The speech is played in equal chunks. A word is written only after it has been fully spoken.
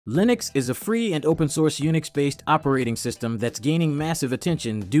Linux is a free and open-source Unix-based operating system that's gaining massive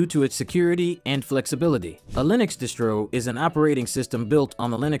attention due to its security and flexibility. A Linux distro is an operating system built on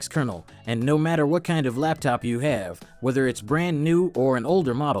the Linux kernel, and no matter what kind of laptop you have, whether it's brand new or an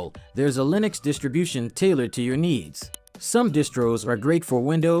older model, there's a Linux distribution tailored to your needs. Some distros are great for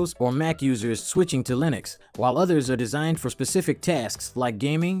Windows or Mac users switching to Linux, while others are designed for specific tasks like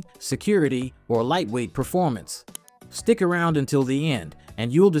gaming, security, or lightweight performance. Stick around until the end,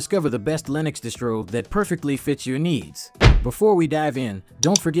 and you'll discover the best Linux distro that perfectly fits your needs. Before we dive in,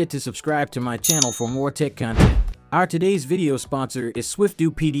 don't forget to subscribe to my channel for more tech content. Our today's video sponsor is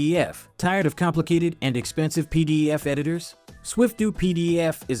SwifDoo PDF. Tired of complicated and expensive PDF editors? SwifDoo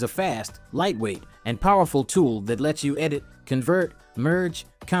PDF is a fast, lightweight, and powerful tool that lets you edit, convert, merge,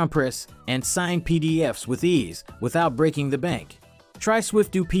 compress, and sign PDFs with ease without breaking the bank. Try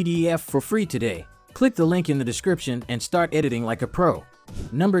SwifDoo PDF for free today. Click the link in the description and start editing like a pro.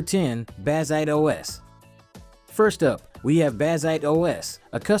 Number 10. Bazite OS. First up, we have Bazite OS,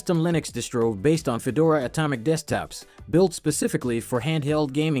 a custom Linux distro based on Fedora Atomic desktops, built specifically for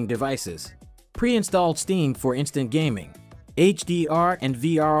handheld gaming devices. Pre-installed Steam for instant gaming. HDR and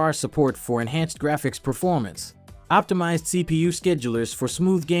VRR support for enhanced graphics performance. Optimized CPU schedulers for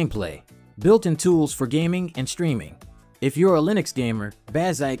smooth gameplay. Built-in tools for gaming and streaming. If you're a Linux gamer,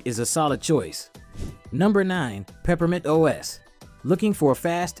 Bazite is a solid choice. Number 9. Peppermint OS. Looking for a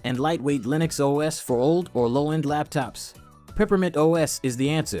fast and lightweight Linux OS for old or low-end laptops? Peppermint OS is the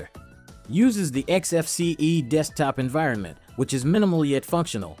answer. Uses the XFCE desktop environment, which is minimal yet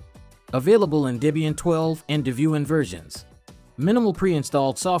functional. Available in Debian 12 and Devuan versions. Minimal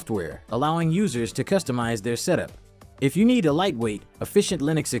pre-installed software, allowing users to customize their setup. If you need a lightweight, efficient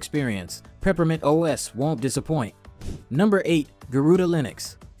Linux experience, Peppermint OS won't disappoint. Number 8. Garuda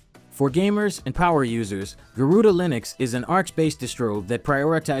Linux. For gamers and power users, Garuda Linux is an Arch-based distro that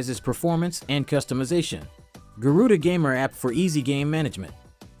prioritizes performance and customization. Garuda Gamer app for easy game management.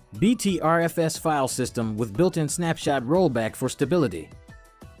 BTRFS file system with built-in snapshot rollback for stability.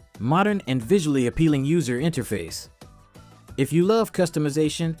 Modern and visually appealing user interface. If you love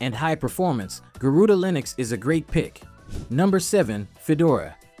customization and high performance, Garuda Linux is a great pick. Number 7.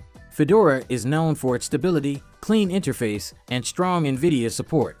 Fedora. Fedora is known for its stability, clean interface, and strong NVIDIA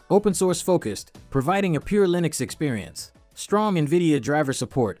support. Open source focused, providing a pure Linux experience. Strong NVIDIA driver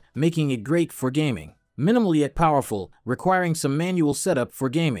support, making it great for gaming. Minimal yet powerful, requiring some manual setup for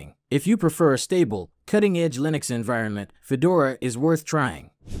gaming. If you prefer a stable, cutting-edge Linux environment, Fedora is worth trying.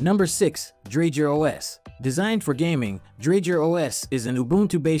 Number 6. Drager OS. Designed for gaming, Drager OS is an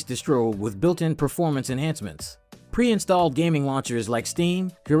Ubuntu-based distro with built-in performance enhancements. Pre-installed gaming launchers like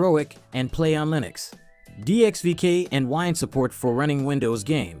Steam, Heroic, and Play on Linux. DXVK and Wine support for running Windows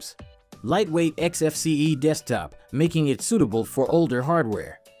games. Lightweight XFCE desktop, making it suitable for older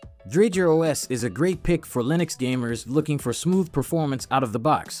hardware. Drager OS is a great pick for Linux gamers looking for smooth performance out of the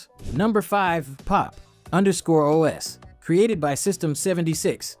box. Number 5. Pop_OS. Created by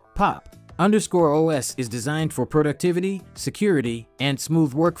System76, Pop_OS is designed for productivity, security, and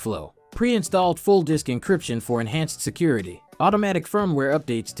smooth workflow. Pre-installed full disk encryption for enhanced security. Automatic firmware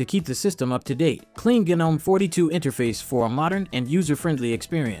updates to keep the system up to date. Clean GNOME 42 interface for a modern and user-friendly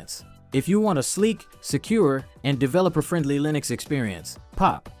experience. If you want a sleek, secure, and developer-friendly Linux experience,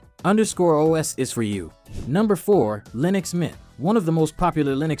 Pop_OS is for you. Number 4. Linux Mint. One of the most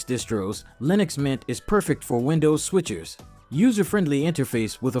popular Linux distros, Linux Mint is perfect for Windows switchers. User-friendly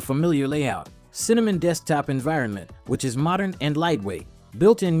interface with a familiar layout. Cinnamon desktop environment, which is modern and lightweight.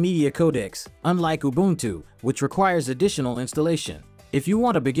 Built-in media codecs, unlike Ubuntu, which requires additional installation. If you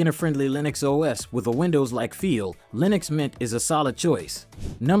want a beginner-friendly Linux OS with a Windows-like feel, Linux Mint is a solid choice.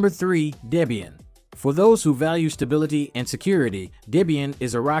 Number 3. Debian. For those who value stability and security, Debian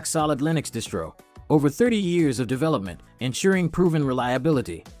is a rock-solid Linux distro. Over 30 years of development, ensuring proven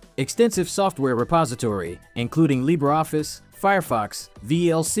reliability. Extensive software repository, including LibreOffice, Firefox,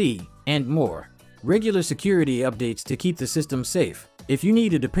 VLC, and more. Regular security updates to keep the system safe. If you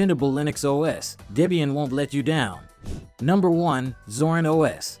need a dependable Linux OS, Debian won't let you down. Number 1. Zorin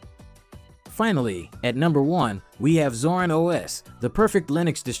OS. Finally, at number 1, we have Zorin OS, the perfect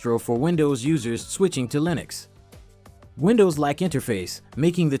Linux distro for Windows users switching to Linux. Windows-like interface,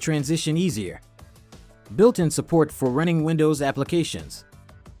 making the transition easier. Built-in support for running Windows applications.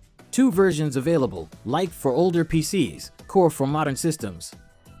 2 versions available, Lite for older PCs, Core for modern systems.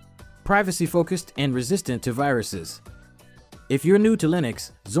 Privacy-focused and resistant to viruses. If you're new to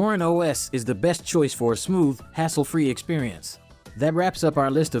Linux, Zorin OS is the best choice for a smooth, hassle-free experience. That wraps up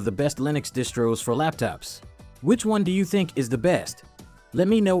our list of the best Linux distros for laptops. Which one do you think is the best? Let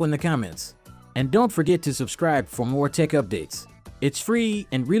me know in the comments. And don't forget to subscribe for more tech updates. It's free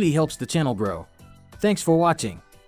and really helps the channel grow. Thanks for watching.